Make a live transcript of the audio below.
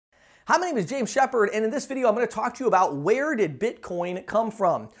Hi, my name is James Shepard, and in this video, I'm going to talk to you about where did Bitcoin come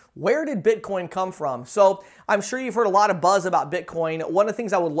from? Where did Bitcoin come from? So I'm sure you've heard a lot of buzz about Bitcoin. One of the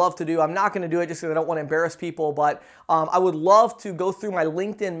things I would love to do, I'm not going to do it just because I don't want to embarrass people, but I would love to go through my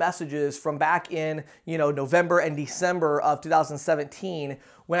LinkedIn messages from back in November and December of 2017.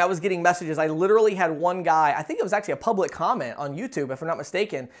 When I was getting messages, I literally had one guy, I think it was actually a public comment on YouTube, if I'm not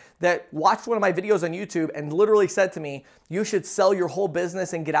mistaken, that watched one of my videos on YouTube and literally said to me, you should sell your whole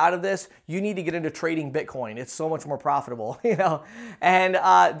business and get out of this. You need to get into trading Bitcoin. It's so much more profitable, And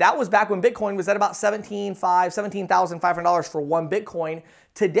that was back when Bitcoin was at about $17,500 for one Bitcoin.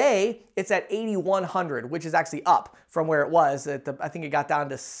 Today, it's at 8,100, which is actually up from where it was. I think it got down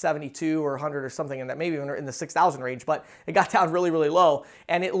to 72 or 100 or something, and that maybe in the 6,000 range, but it got down really, really low.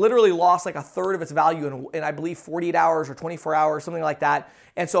 And it literally lost like a third of its value in I believe, 48 hours or 24 hours, something like that.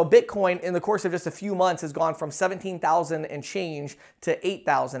 And so Bitcoin, in the course of just a few months, has gone from 17,000 and change to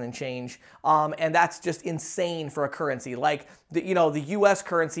 8,000 and change. And that's just insane for a currency. Like, the US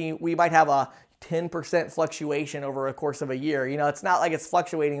currency, we might have a 10% fluctuation over a course of a year. It's not like it's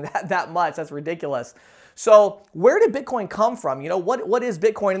fluctuating that much. That's ridiculous. So where did Bitcoin come from? What is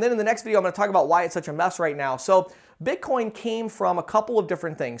Bitcoin? And then in the next video, I'm going to talk about why it's such a mess right now. So Bitcoin came from a couple of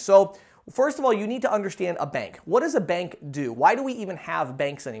different things. So first of all, you need to understand a bank. What does a bank do? Why do we even have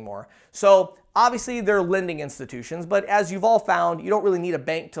banks anymore? So obviously they're lending institutions, but as you've all found, you don't really need a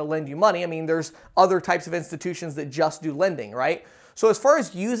bank to lend you money. I mean, there's other types of institutions that just do lending, right? So as far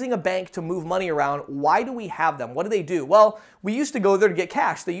as using a bank to move money around, why do we have them? What do they do? Well, we used to go there to get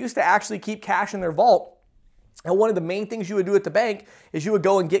cash. They used to actually keep cash in their vault. And one of the main things you would do at the bank is you would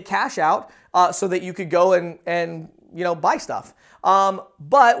go and get cash out so that you could go and buy stuff.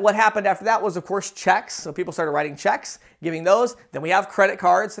 But what happened after that was, of course, checks. So people started writing checks, giving those. Then we have credit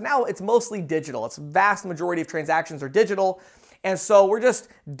cards. So now it's mostly digital. It's vast majority of transactions are digital. And so we're just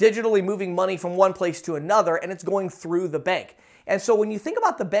digitally moving money from one place to another, and it's going through the bank. And so when you think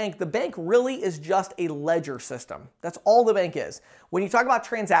about the bank really is just a ledger system. That's all the bank is. When you talk about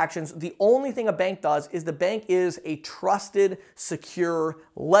transactions, the only thing a bank does is the bank is a trusted, secure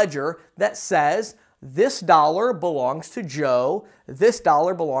ledger that says this dollar belongs to Joe, this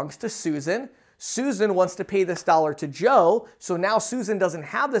dollar belongs to Susan. Susan wants to pay this dollar to Joe, so now Susan doesn't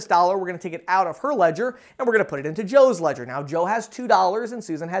have this dollar. We're going to take it out of her ledger and we're going to put it into Joe's ledger. Now Joe has $2 and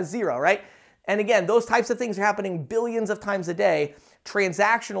Susan has 0, right? And again, those types of things are happening billions of times a day,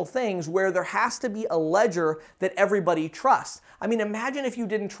 transactional things where there has to be a ledger that everybody trusts. I mean, imagine if you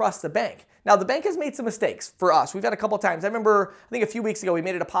didn't trust the bank. Now, the bank has made some mistakes for us. We've had a couple of times. I remember, I think a few weeks ago, we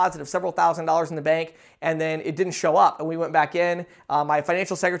made a deposit of several $1,000s in the bank, and then it didn't show up. And we went back in. My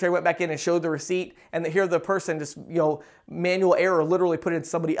financial secretary went back in and showed the receipt. And here the person just, manual error, literally put it in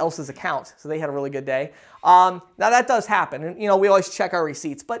somebody else's account. So they had a really good day. Now, that does happen. And, we always check our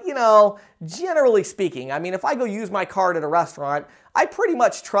receipts. But, generally speaking, I mean, if I go use my card at a restaurant, I pretty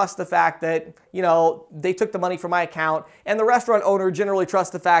much trust the fact that, they took the money from my account, and the restaurant owner generally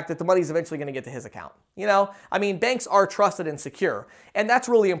trusts the fact that the money's eventually going to get to his account. I mean, banks are trusted and secure, and that's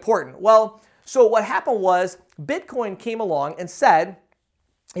really important. Well, so what happened was Bitcoin came along and said,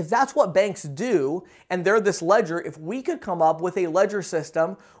 if that's what banks do, and they're this ledger, if we could come up with a ledger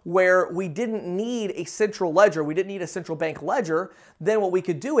system where we didn't need a central ledger, we didn't need a central bank ledger, then what we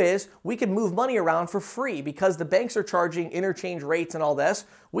could do is we could move money around for free because the banks are charging interchange rates and all this.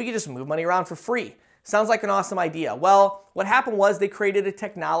 We could just move money around for free. Sounds like an awesome idea. Well, what happened was they created a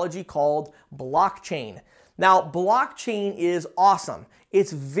technology called blockchain. Now, blockchain is awesome.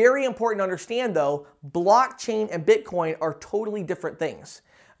 It's very important to understand, though, blockchain and Bitcoin are totally different things.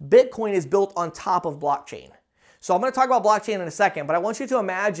 Bitcoin is built on top of blockchain. So I'm going to talk about blockchain in a second, but I want you to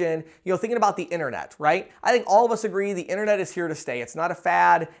imagine, thinking about the internet, right? I think all of us agree the internet is here to stay. It's not a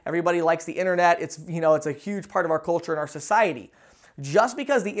fad. Everybody likes the internet. It's, it's a huge part of our culture and our society. Just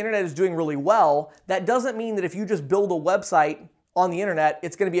because the internet is doing really well, that doesn't mean that if you just build a website on the internet,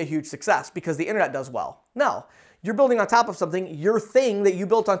 it's going to be a huge success because the internet does well. No. You're building on top of something, your thing that you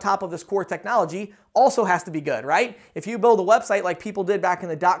built on top of this core technology also has to be good, right? If you build a website like people did back in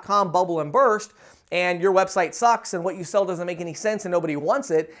the .com bubble and burst, and your website sucks and what you sell doesn't make any sense and nobody wants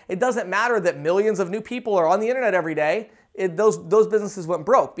it, it doesn't matter that millions of new people are on the internet every day. Those businesses went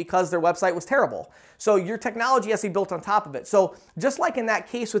broke because their website was terrible. So your technology has to be built on top of it. So just like in that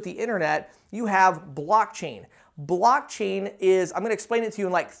case with the internet, you have blockchain. Blockchain is, I'm going to explain it to you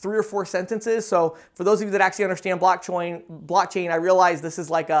in like 3 or 4 sentences. So for those of you that actually understand blockchain, I realize this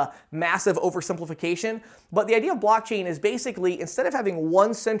is like a massive oversimplification. But the idea of blockchain is basically, instead of having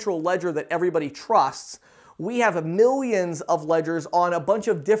one central ledger that everybody trusts, we have millions of ledgers on a bunch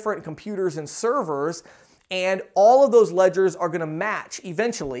of different computers and servers, and all of those ledgers are going to match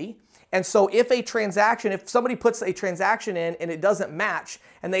eventually. And so if somebody puts a transaction in and it doesn't match,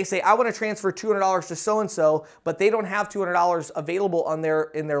 and they say, I want to transfer $200 to so-and-so, but they don't have $200 available in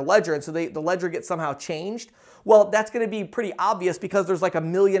their ledger, and so the ledger gets somehow changed, well, that's going to be pretty obvious because there's like a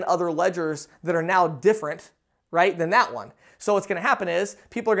million other ledgers that are now different, right, than that one. So what's going to happen is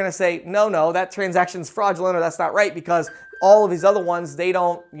people are going to say, no, that transaction's fraudulent, or that's not right, because all of these other ones, they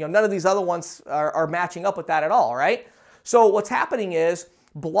don't, none of these other ones are matching up with that at all, right? So what's happening is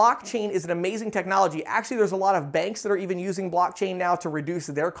blockchain is an amazing technology. Actually, there's a lot of banks that are even using blockchain now to reduce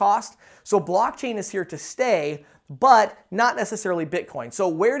their cost. So blockchain is here to stay, but not necessarily Bitcoin. So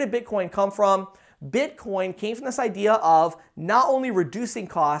where did Bitcoin come from? Bitcoin came from this idea of not only reducing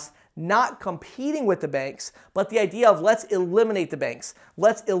costs, not competing with the banks, but the idea of let's eliminate the banks.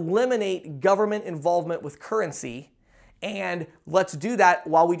 Let's eliminate government involvement with currency, and let's do that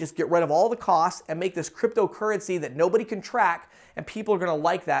while we just get rid of all the costs and make this cryptocurrency that nobody can track, and people are going to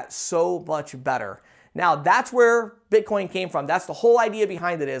like that so much better. Now, that's where Bitcoin came from. That's the whole idea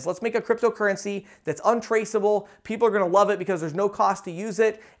behind it is let's make a cryptocurrency that's untraceable. People are going to love it because there's no cost to use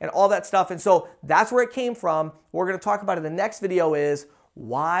it and all that stuff. And so that's where it came from. What we're going to talk about in the next video is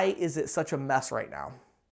why is it such a mess right now?